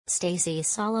Stacey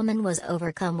Solomon was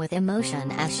overcome with emotion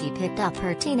as she picked up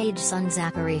her teenage son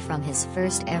Zachary from his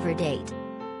first ever date.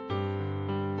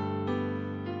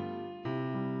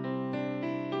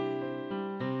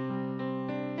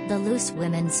 The Loose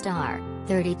Women star,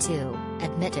 32,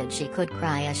 admitted she could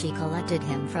cry as she collected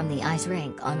him from the ice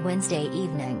rink on Wednesday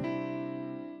evening.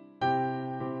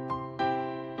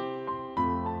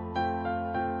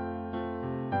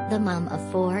 The mom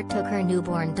of four took her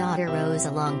newborn daughter Rose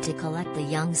along to collect the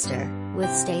youngster, with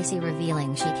Stacey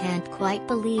revealing she can't quite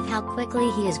believe how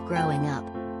quickly he is growing up.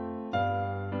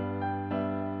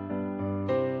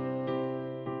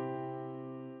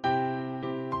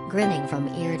 Grinning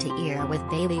from ear to ear with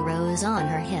baby Rose on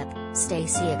her hip,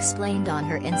 Stacey explained on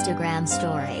her Instagram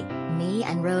story, "Me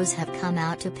and Rose have come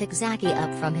out to pick Zachy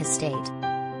up from his state.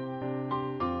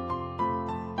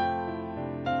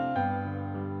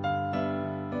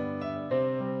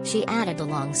 She added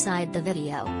alongside the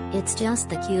video, "It's just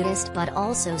the cutest but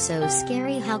also so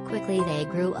scary how quickly they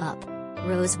grew up.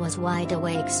 Rose was wide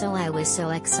awake so I was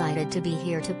so excited to be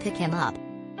here to pick him up."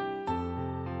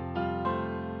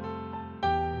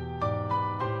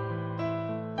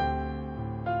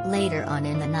 Later on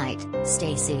in the night,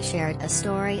 Stacey shared a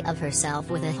story of herself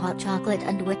with a hot chocolate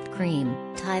and whipped cream,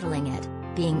 titling it,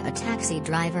 "Being a taxi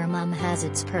driver mom has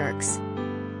its perks."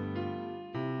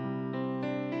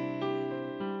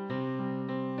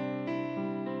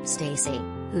 Stacey,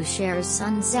 who shares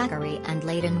son Zachary and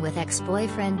Layden with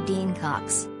ex-boyfriend Dean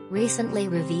Cox, recently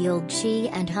revealed she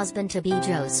and husband-to-be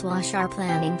Joe Swash are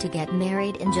planning to get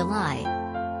married in July.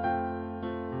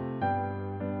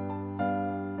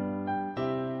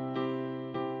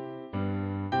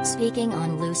 Speaking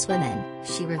on Loose Women,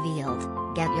 she revealed,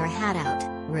 "Get your hat out,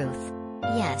 Ruth.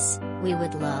 Yes, we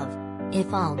would love.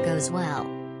 If all goes well.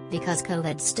 Because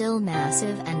COVID's still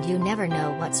massive and you never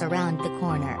know what's around the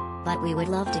corner. But we would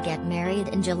love to get married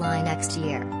in July next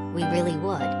year, we really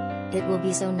would. It will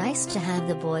be so nice to have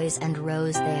the boys and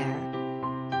Rose there."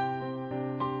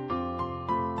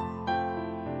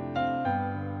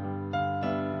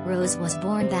 Rose was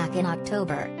born back in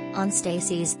October, on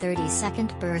Stacey's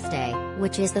 32nd birthday,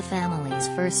 which is the family's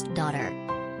first daughter.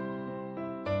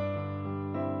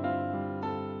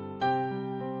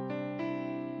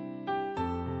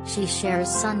 She shares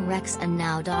son Rex and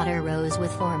now daughter Rose with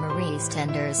former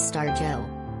EastEnders star Joe.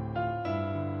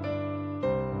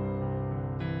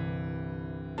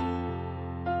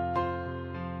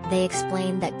 They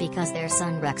explained that because their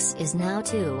son Rex is now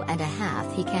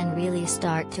 2.5, he can really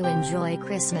start to enjoy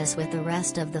Christmas with the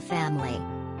rest of the family.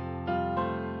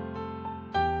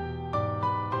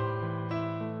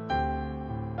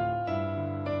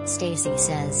 Stacey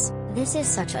says, "This is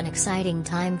such an exciting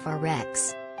time for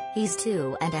Rex. He's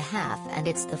 2.5 and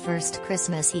it's the first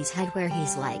Christmas he's had where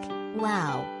he's like,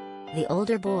 wow. The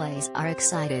older boys are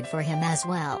excited for him as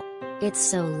well. It's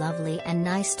so lovely and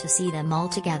nice to see them all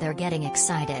together getting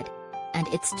excited. And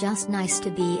it's just nice to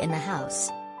be in the house."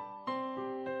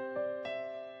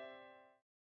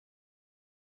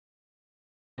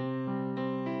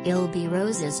 It'll be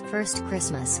Rose's first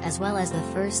Christmas as well as the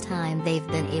first time they've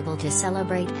been able to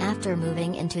celebrate after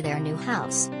moving into their new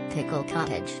house, Pickle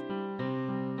Cottage.